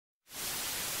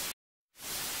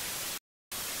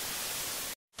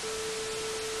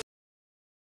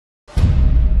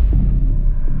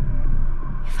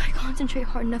concentrate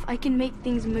hard enough, I can make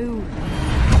things move.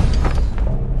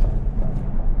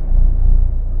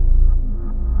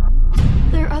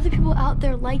 There are other people out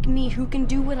there like me who can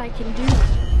do what I can do.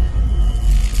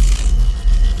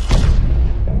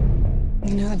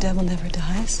 You know the devil never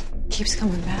dies. Keeps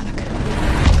coming back.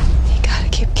 You gotta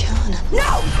keep killing him.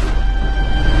 No!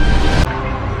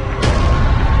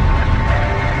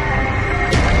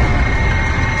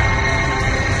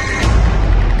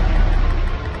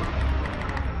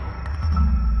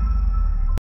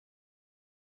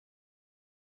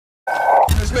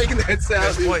 Who's making that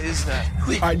sound? What is that?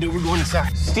 All right, dude, we're going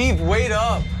inside. Steve, wait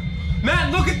up.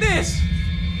 Matt, look at this.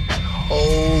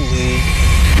 Holy.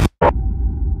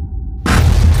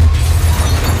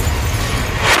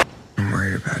 I'm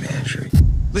worried about Andrew.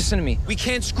 Listen to me. We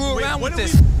can't screw around with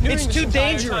this. It's too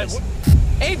dangerous.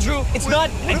 Andrew, it's not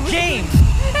a game.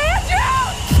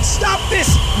 Andrew! Stop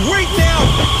this right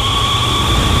now!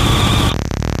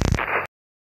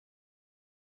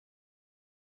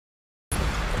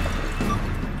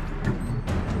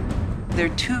 There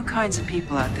are two kinds of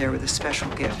people out there with a special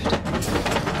gift.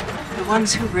 The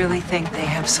ones who really think they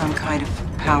have some kind of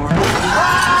power.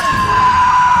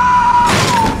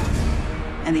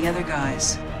 And the other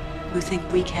guys who think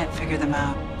we can't figure them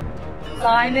out.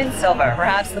 Simon Silver,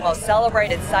 perhaps the most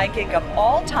celebrated psychic of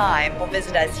all time, will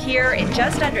visit us here in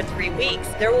just under 3 weeks.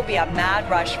 There will be a mad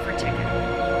rush for tickets.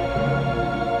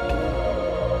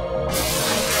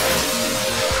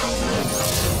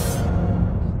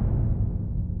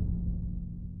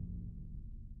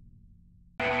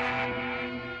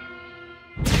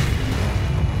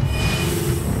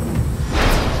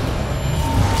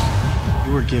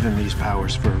 You were given these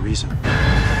powers for a reason.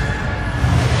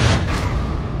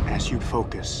 As you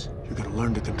focus, you're gonna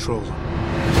learn to control them.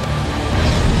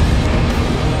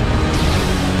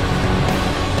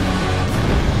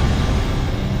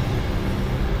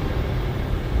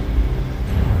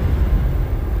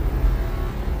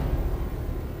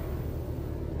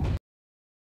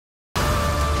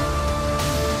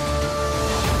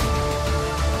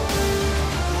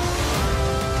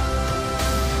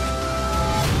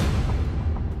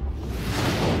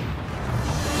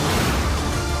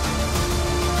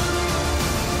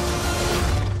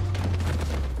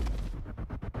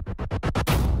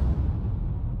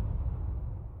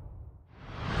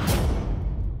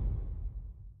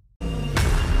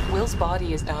 Will's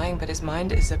body is dying, but his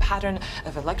mind is a pattern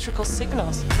of electrical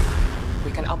signals.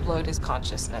 We can upload his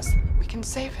consciousness. We can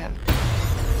save him.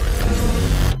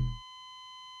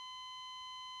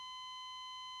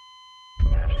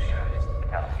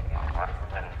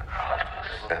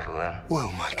 Evelyn.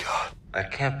 Oh my God. I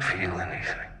can't feel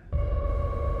anything.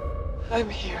 I'm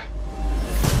here.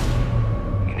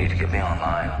 You need to get me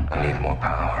online. I need more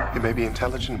power. It may be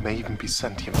intelligent, it may even be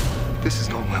sentient. This is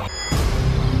not well.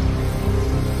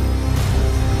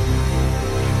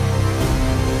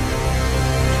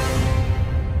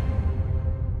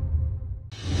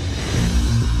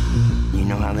 You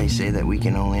know how they say that we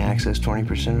can only access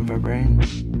 20% of our brain?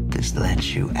 This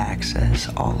lets you access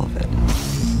all of it.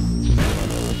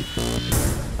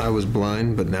 I was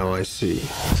blind, but now I see.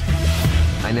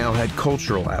 I now had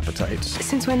cultural appetites.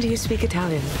 Since when do you speak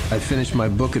Italian? I finished my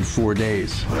book in 4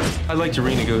 days. I'd like to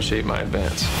renegotiate my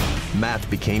advance. Math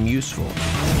became useful.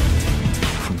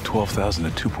 From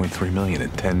 12,000 to 2.3 million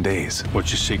in 10 days.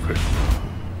 What's your secret?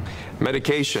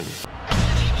 Medication.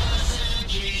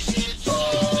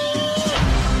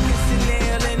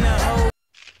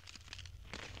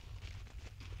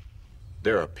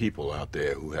 There are people out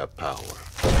there who have power.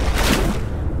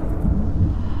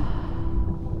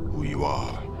 Who you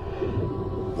are,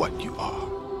 what you are,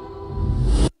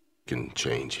 can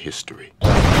change history.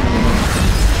 Did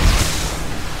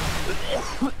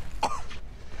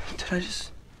I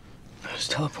just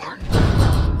teleport?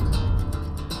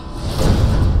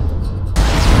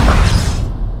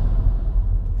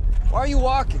 Why are you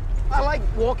walking? I like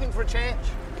walking for a change.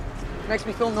 Makes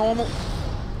me feel normal.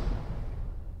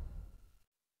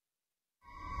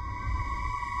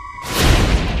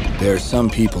 There are some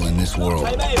people in this world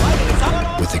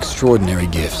with extraordinary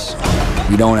gifts.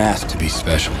 We don't ask to be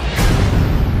special.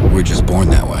 We're just born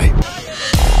that way.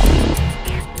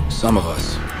 Some of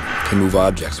us can move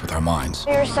objects with our minds.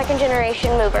 You're a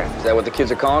second-generation mover. Is that what the kids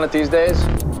are calling it these days?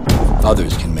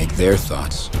 Others can make their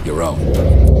thoughts your own.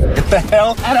 Get the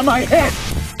hell out of my head!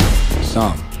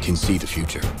 Some can see the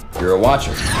future. You're a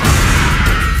watcher.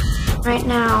 Right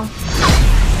now,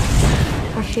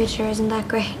 our future isn't that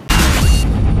great.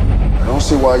 I don't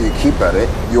see why you keep at it.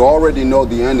 You already know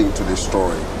the ending to this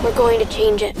story. We're going to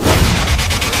change it.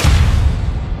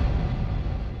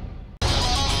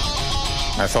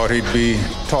 I thought he'd be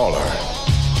taller,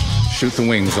 shoot the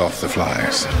wings off the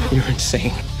flies. You're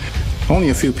insane. Only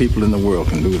a few people in the world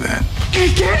can do that.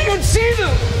 You can't even see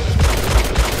them!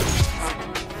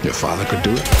 Your father could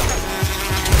do it.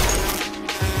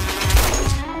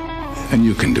 And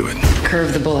you can do it.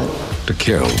 Curve the bullet. To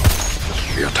kill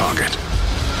your target.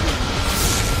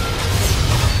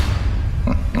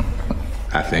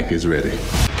 I think he's ready.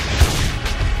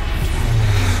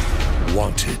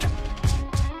 Wanted.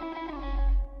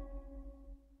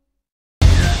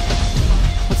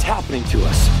 What's happening to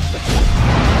us?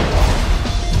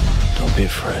 Don't be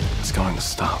afraid. It's going to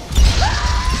stop.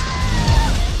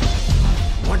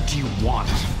 What do you want?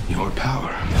 Your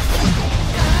power.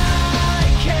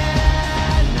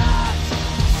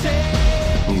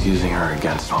 He's using her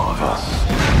against all of us.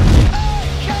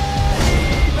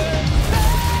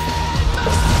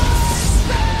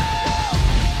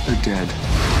 They're dead.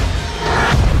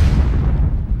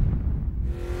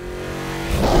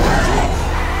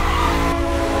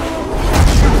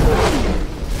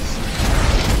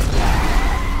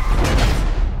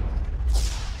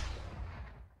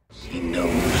 He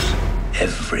knows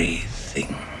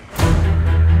everything.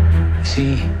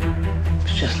 See,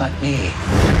 it's just like me.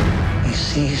 He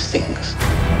sees things.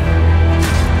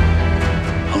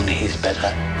 Only he's better.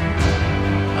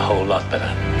 A whole lot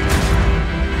better.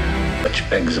 Which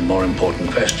begs a more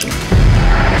important question.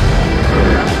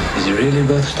 Is he really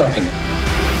worth stopping?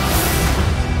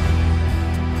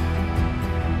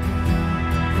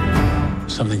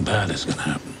 Something bad is going to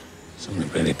happen. Something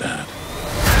really bad.